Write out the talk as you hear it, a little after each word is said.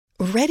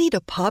Ready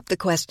to pop the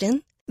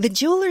question? The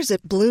jewelers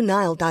at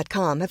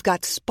BlueNile.com have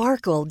got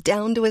sparkle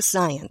down to a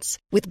science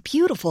with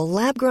beautiful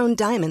lab-grown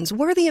diamonds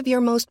worthy of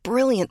your most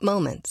brilliant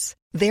moments.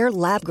 Their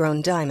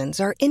lab-grown diamonds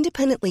are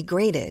independently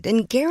graded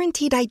and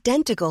guaranteed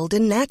identical to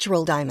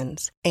natural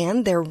diamonds,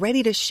 and they're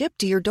ready to ship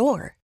to your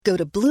door. Go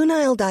to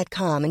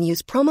BlueNile.com and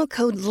use promo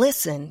code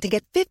LISTEN to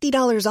get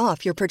 $50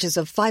 off your purchase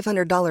of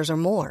 $500 or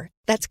more.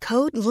 That's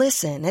code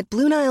LISTEN at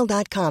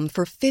BlueNile.com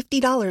for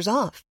 $50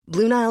 off.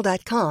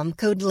 BlueNile.com,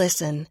 code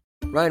LISTEN.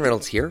 Ryan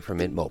Reynolds here from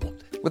Mint Mobile.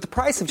 With the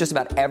price of just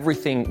about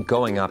everything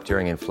going up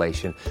during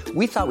inflation,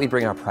 we thought we'd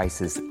bring our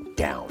prices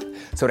down.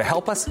 So to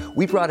help us,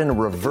 we brought in a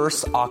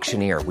reverse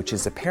auctioneer, which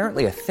is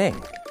apparently a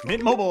thing.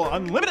 Mint Mobile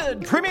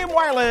Unlimited Premium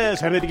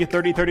Wireless. How to get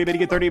 30, 30, how to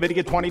get 30, how to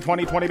get 20,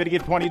 20, 20, how to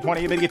get 20,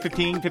 20, how to get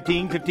 15,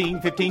 15,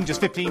 15, 15, just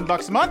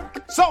 $15 a month?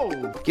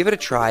 Sold! Give it a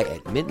try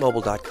at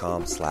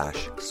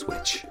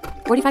mintmobile.com/switch.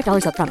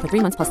 $45 up front for 3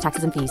 months plus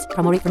taxes and fees.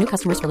 Promo rate for new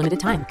customers for limited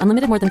time.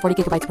 Unlimited more than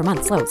 40 gigabytes per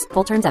month. Slows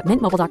full terms at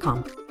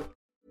mintmobile.com.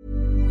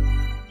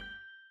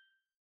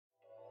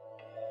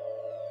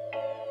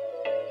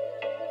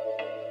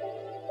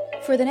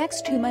 For the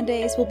next 2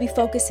 Mondays, we'll be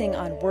focusing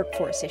on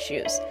workforce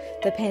issues.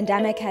 The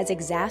pandemic has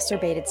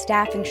exacerbated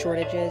staffing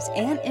shortages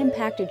and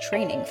impacted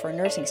training for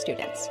nursing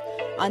students.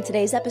 On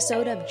today's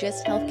episode of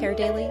Just Healthcare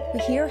Daily,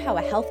 we hear how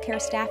a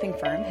healthcare staffing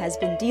firm has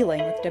been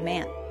dealing with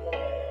demand.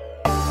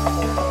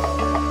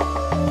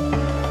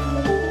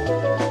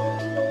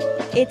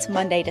 It's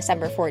Monday,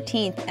 December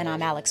 14th, and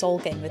I'm Alex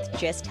Olgin with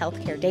Just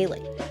Healthcare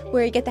Daily,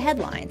 where you get the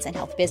headlines and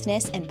health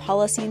business and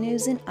policy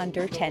news in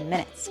under 10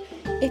 minutes.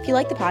 If you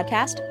like the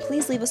podcast,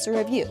 please leave us a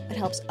review. It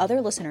helps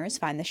other listeners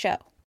find the show.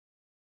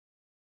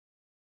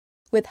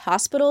 With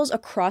hospitals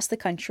across the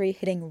country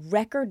hitting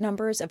record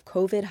numbers of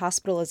COVID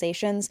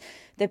hospitalizations,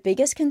 the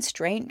biggest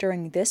constraint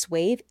during this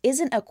wave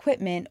isn't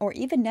equipment or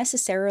even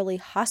necessarily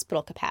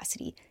hospital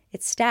capacity,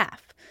 it's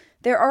staff.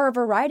 There are a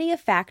variety of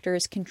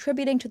factors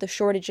contributing to the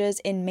shortages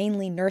in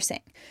mainly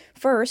nursing.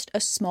 First, a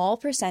small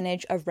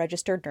percentage of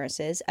registered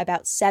nurses,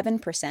 about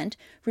 7%,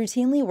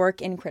 routinely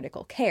work in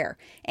critical care,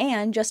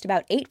 and just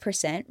about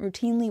 8%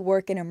 routinely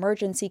work in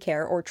emergency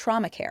care or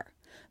trauma care.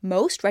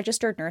 Most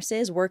registered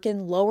nurses work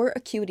in lower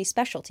acuity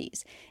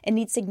specialties and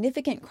need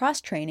significant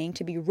cross-training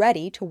to be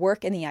ready to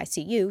work in the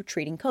ICU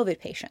treating COVID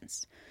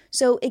patients.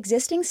 So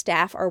existing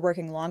staff are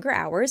working longer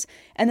hours,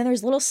 and then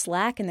there's little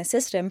slack in the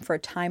system for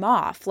time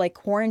off, like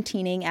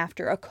quarantining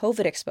after a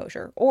COVID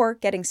exposure or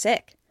getting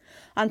sick.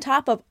 On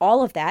top of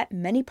all of that,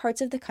 many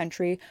parts of the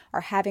country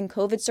are having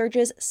COVID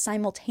surges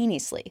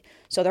simultaneously,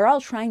 so they're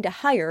all trying to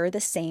hire the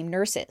same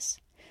nurses.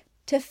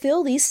 To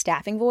fill these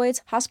staffing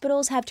voids,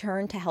 hospitals have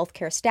turned to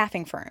healthcare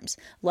staffing firms,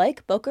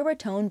 like Boca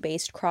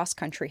Raton-based Cross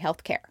Country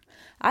Healthcare.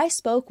 I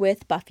spoke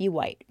with Buffy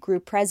White,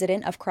 group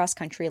president of Cross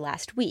Country,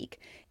 last week,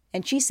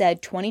 and she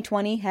said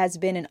 2020 has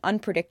been an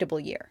unpredictable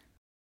year.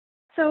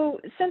 So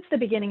since the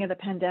beginning of the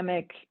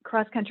pandemic,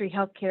 Cross Country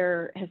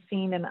Healthcare has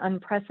seen an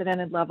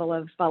unprecedented level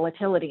of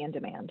volatility in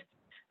demand.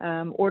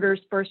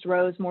 Orders first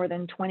rose more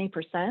than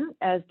 20%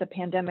 as the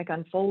pandemic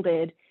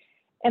unfolded,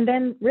 and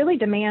then really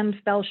demand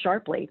fell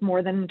sharply,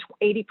 more than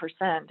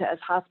 80%, as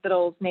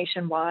hospitals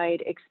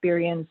nationwide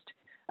experienced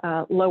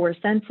lower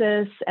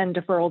census and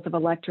deferrals of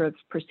elective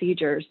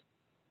procedures.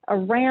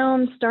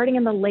 Starting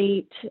in the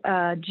late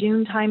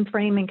June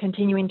timeframe and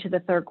continuing to the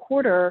third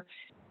quarter,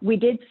 we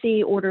did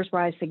see orders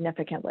rise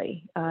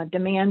significantly.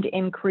 Demand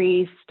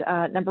increased,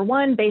 number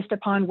one, based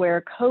upon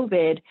where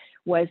COVID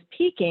was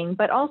peaking,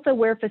 but also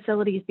where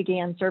facilities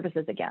began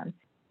services again.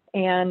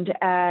 And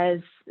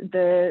as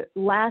the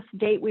last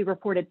date we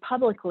reported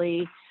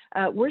publicly,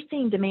 we're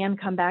seeing demand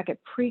come back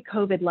at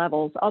pre-COVID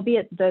levels,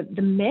 albeit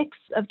the mix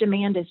of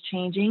demand is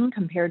changing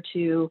compared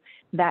to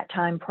that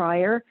time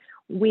prior.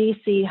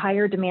 We see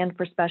higher demand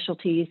for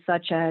specialties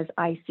such as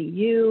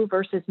ICU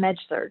versus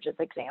med-surg as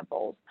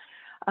examples.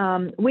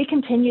 We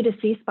continue to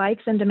see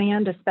spikes in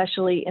demand,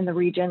 especially in the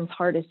regions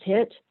hardest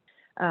hit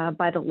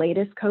by the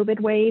latest COVID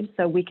wave,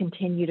 so we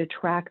continue to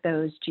track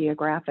those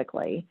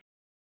geographically.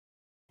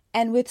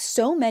 And with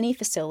so many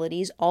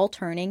facilities all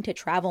turning to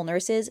travel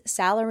nurses,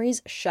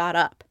 salaries shot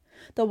up.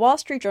 The Wall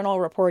Street Journal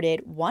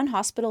reported one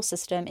hospital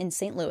system in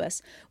St.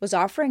 Louis was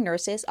offering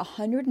nurses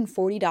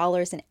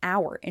 $140 an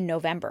hour in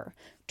November,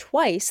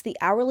 twice the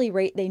hourly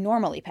rate they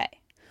normally pay.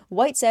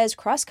 White says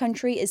Cross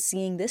Country is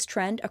seeing this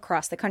trend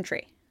across the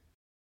country.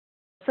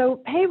 So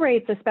pay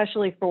rates,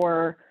 especially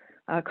for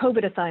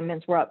COVID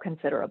assignments, were up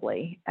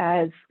considerably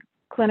as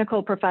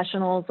clinical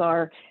professionals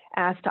are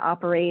asked to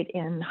operate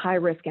in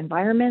high-risk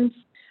environments.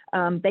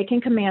 They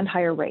can command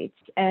higher rates,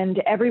 and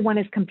everyone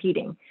is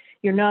competing.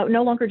 You're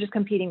no longer just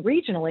competing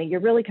regionally, you're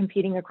really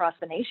competing across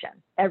the nation.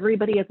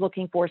 Everybody is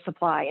looking for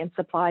supply, and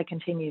supply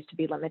continues to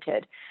be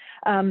limited.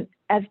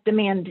 As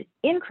demand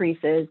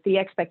increases, the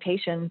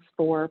expectations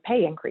for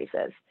pay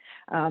increases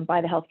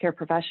by the healthcare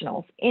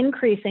professionals.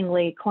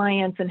 Increasingly,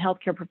 clients and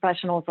healthcare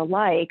professionals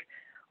alike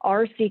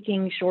are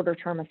seeking shorter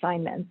term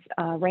assignments,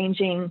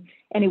 ranging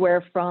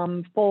anywhere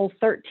from full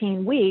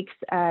 13 weeks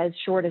as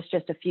short as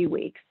just a few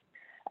weeks.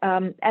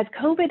 As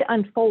COVID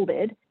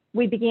unfolded,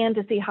 we began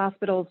to see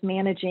hospitals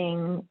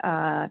managing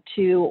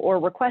to or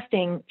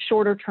requesting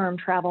shorter-term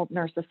travel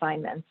nurse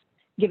assignments,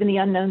 given the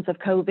unknowns of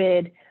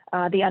COVID,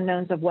 the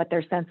unknowns of what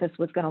their census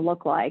was going to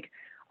look like,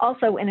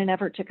 also in an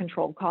effort to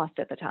control cost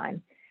at the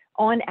time.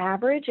 On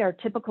average, our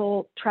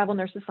typical travel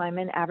nurse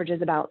assignment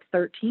averages about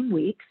 13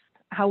 weeks.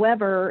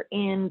 However,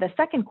 in the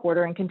second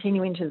quarter and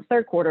continuing to the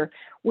third quarter,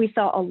 we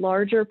saw a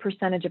larger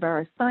percentage of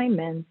our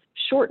assignments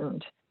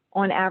shortened.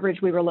 On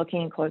average, we were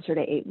looking closer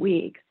to 8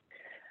 weeks.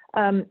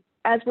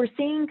 As we're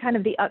seeing kind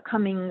of the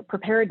upcoming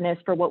preparedness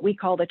for what we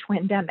call the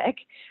twindemic,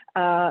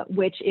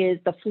 which is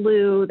the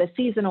flu, the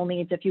seasonal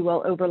needs, if you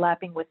will,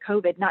 overlapping with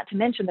COVID, not to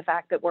mention the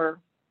fact that we're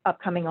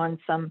upcoming on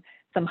some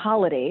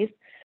holidays.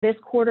 This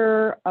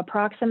quarter,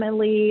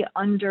 approximately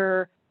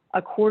under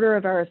a quarter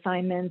of our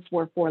assignments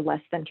were for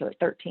less than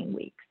 13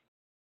 weeks.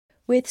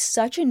 With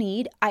such a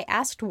need, I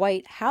asked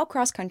White how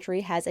Cross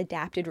Country has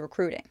adapted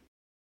recruiting.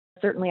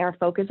 Certainly our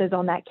focus is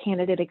on that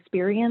candidate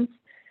experience,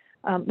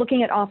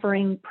 looking at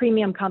offering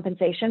premium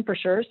compensation for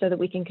sure so that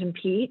we can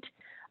compete,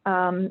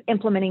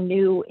 implementing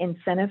new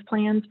incentive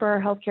plans for our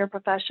healthcare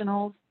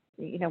professionals.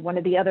 One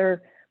of the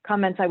other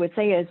comments I would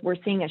say is we're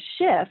seeing a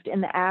shift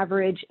in the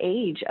average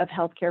age of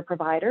healthcare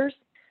providers.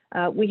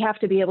 We have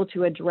to be able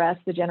to address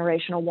the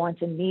generational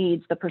wants and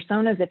needs, the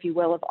personas, if you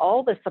will, of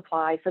all the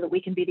supply so that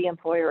we can be the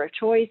employer of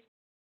choice.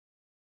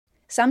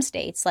 Some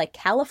states, like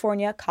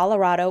California,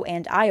 Colorado,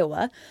 and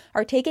Iowa,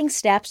 are taking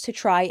steps to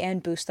try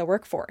and boost the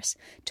workforce,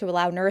 to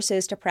allow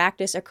nurses to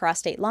practice across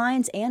state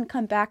lines and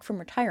come back from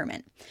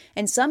retirement.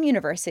 And some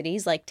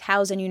universities, like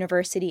Towson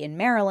University in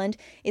Maryland,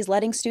 is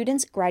letting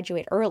students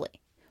graduate early.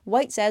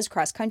 White says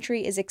Cross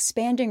Country is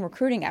expanding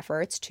recruiting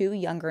efforts to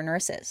younger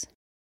nurses.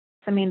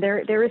 I mean,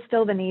 there is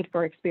still the need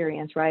for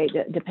experience, right?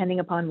 Depending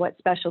upon what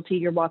specialty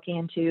you're walking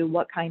into,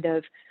 what kind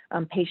of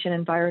patient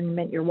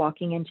environment you're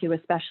walking into,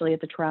 especially at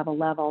the travel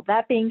level.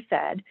 That being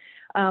said,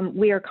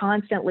 we are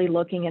constantly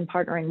looking and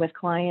partnering with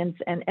clients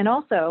and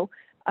also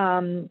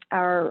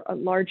our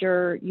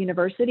larger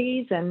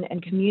universities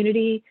and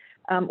community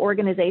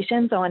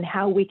organizations on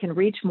how we can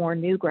reach more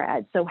new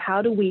grads. So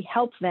how do we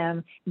help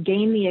them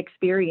gain the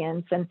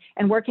experience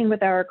and working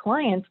with our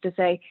clients to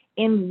say,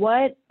 in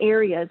what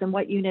areas and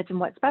what units and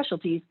what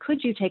specialties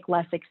could you take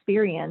less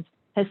experience?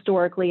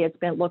 Historically, it's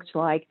been looked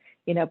like,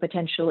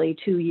 potentially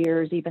 2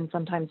 years, even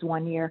sometimes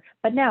 1 year.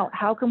 But now,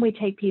 how can we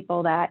take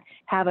people that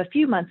have a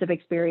few months of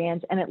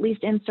experience and at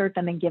least insert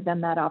them and give them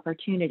that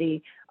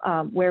opportunity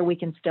where we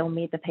can still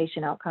meet the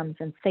patient outcomes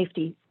and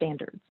safety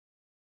standards?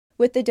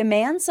 With the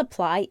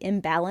demand-supply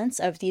imbalance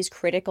of these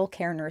critical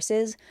care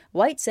nurses,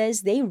 White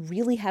says they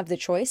really have the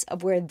choice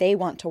of where they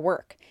want to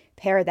work.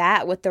 Pair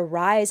that with the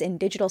rise in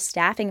digital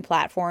staffing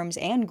platforms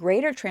and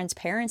greater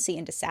transparency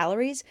into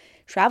salaries,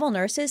 travel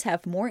nurses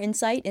have more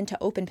insight into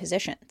open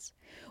positions.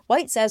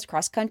 White says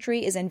Cross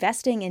Country is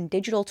investing in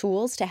digital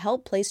tools to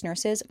help place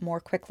nurses more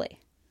quickly.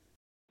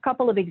 A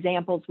couple of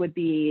examples would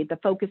be the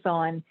focus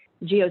on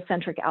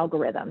geocentric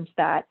algorithms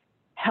that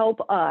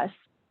help us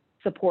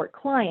support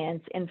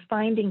clients in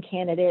finding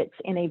candidates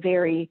in a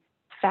very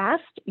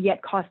fast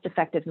yet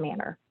cost-effective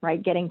manner,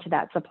 right? Getting to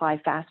that supply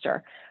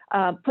faster.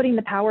 Putting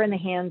the power in the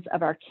hands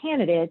of our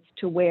candidates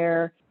to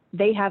where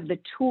they have the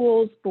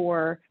tools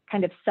for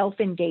kind of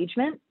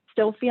self-engagement,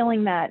 still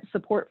feeling that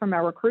support from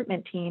our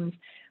recruitment teams,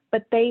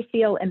 but they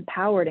feel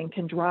empowered and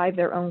can drive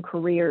their own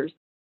careers.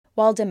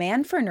 While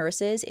demand for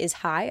nurses is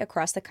high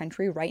across the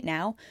country right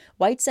now,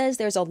 White says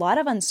there's a lot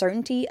of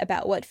uncertainty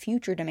about what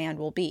future demand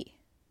will be.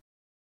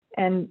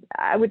 And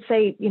I would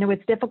say,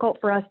 it's difficult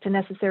for us to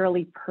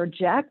necessarily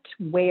project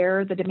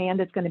where the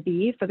demand is going to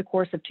be for the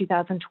course of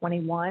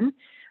 2021.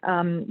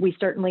 We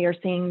certainly are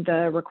seeing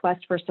the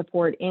request for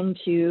support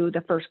into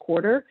the first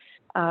quarter.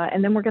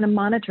 And then we're going to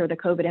monitor the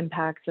COVID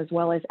impacts as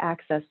well as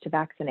access to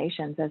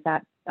vaccinations as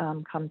that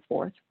comes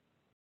forth.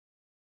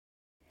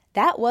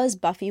 That was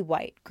Buffy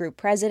White, Group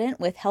President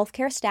with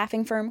healthcare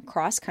staffing firm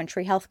Cross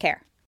Country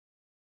Healthcare.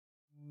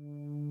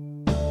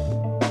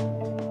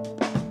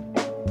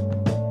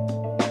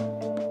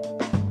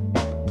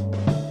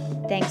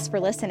 Thanks for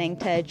listening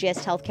to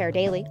GIST Healthcare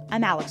Daily.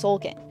 I'm Alex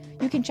Olkin.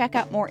 You can check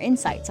out more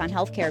insights on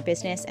healthcare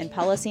business and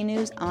policy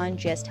news on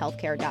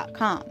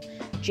gisthealthcare.com.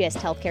 GIST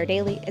Healthcare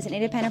Daily is an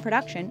independent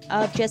production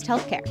of GIST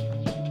Healthcare.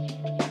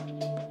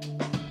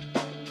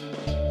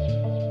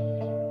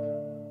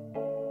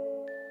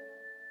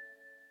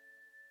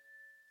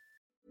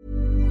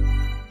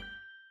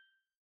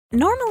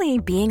 Normally,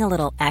 being a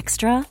little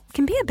extra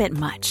can be a bit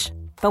much,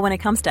 but when it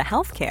comes to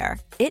healthcare,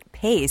 it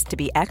pays to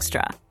be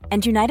extra.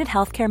 And United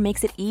Healthcare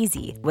makes it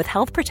easy with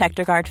Health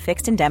Protector Guard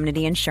fixed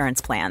indemnity insurance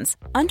plans.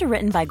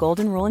 Underwritten by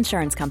Golden Rule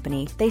Insurance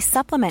Company, they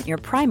supplement your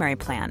primary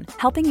plan,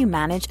 helping you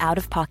manage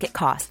out-of-pocket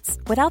costs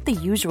without the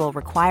usual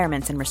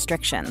requirements and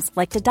restrictions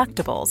like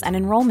deductibles and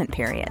enrollment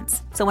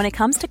periods. So when it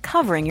comes to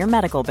covering your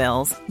medical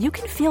bills, you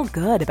can feel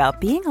good about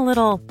being a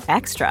little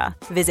extra.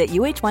 Visit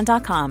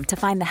UH1.com to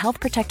find the Health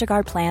Protector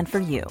Guard plan for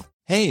you.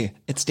 Hey,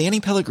 it's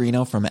Danny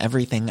Pellegrino from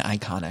Everything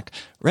Iconic.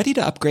 Ready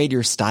to upgrade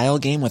your style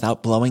game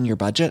without blowing your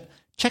budget?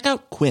 Check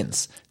out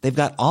Quince.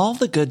 They've got all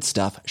the good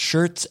stuff,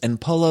 shirts and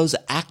polos,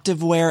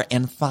 activewear,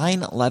 and fine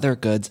leather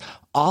goods,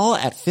 all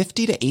at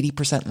 50 to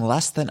 80%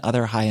 less than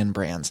other high-end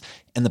brands.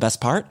 And the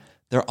best part?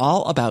 They're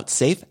all about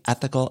safe,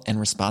 ethical, and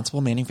responsible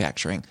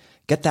manufacturing.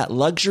 Get that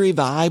luxury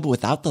vibe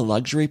without the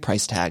luxury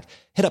price tag.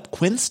 Hit up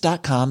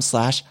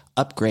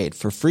quince.com/upgrade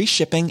for free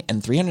shipping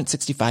and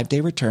 365-day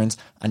returns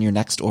on your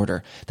next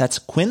order. That's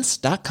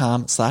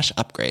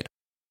quince.com/upgrade.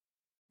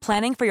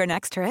 Planning for your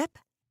next trip?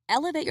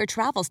 Elevate your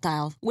travel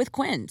style with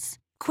Quince.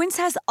 Quince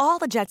has all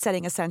the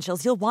jet-setting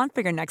essentials you'll want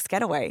for your next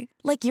getaway,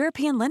 like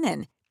European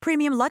linen,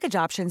 premium luggage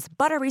options,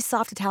 buttery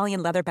soft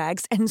Italian leather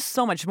bags, and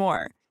so much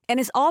more. And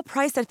is all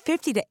priced at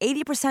 50 to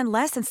 80%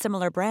 less than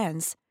similar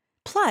brands.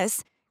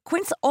 Plus,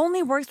 Quince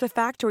only works with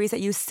factories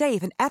that use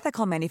safe and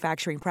ethical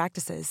manufacturing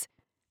practices.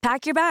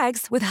 Pack your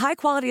bags with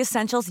high-quality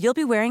essentials you'll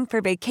be wearing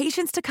for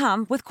vacations to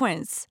come with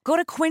Quince. Go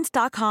to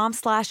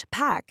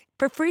quince.com/pack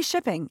for free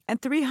shipping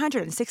and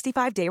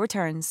 365-day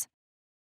returns.